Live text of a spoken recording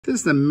This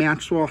is the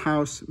Maxwell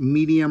House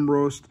medium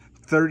roast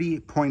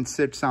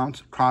 30.6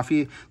 ounce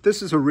coffee.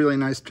 This is a really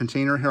nice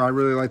container here. I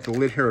really like the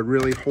lid here. It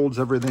really holds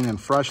everything in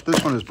fresh.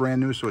 This one is brand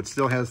new, so it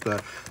still has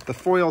the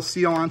foil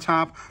seal on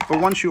top.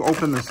 But once you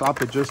open this up,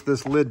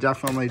 this lid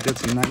definitely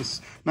gets a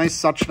nice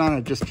suction on it.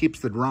 It just keeps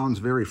the grounds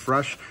very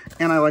fresh.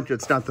 And I like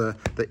it's got the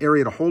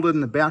area to hold it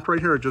in the back right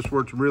here. It just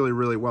works really,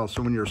 really well.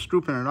 So when you're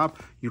scooping it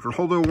up, you can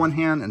hold it with one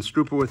hand and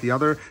scoop it with the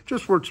other.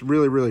 Just works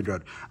really, really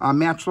good.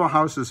 Maxwell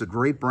House is a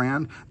great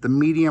brand. The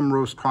medium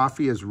roast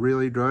coffee is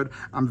really good.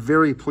 I'm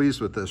very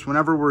pleased with this.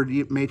 Whenever we're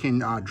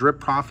making drip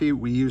coffee,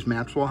 we use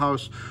Maxwell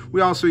House.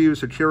 We also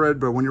use a Keurig,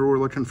 but when you're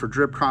looking for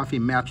drip coffee,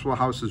 Maxwell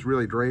House is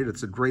really great.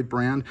 It's a great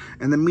brand.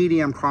 And the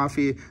medium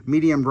coffee,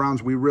 medium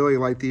grounds, we really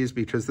like these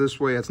because this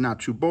way it's not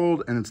too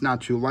bold and it's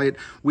not too light.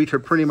 We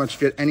could pretty much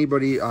get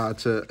anybody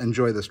to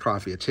enjoy this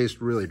coffee. It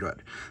tastes really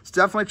good. So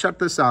definitely check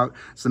this out.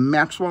 It's the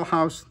Maxwell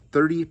House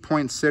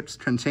 30.6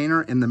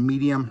 container in the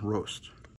medium roast.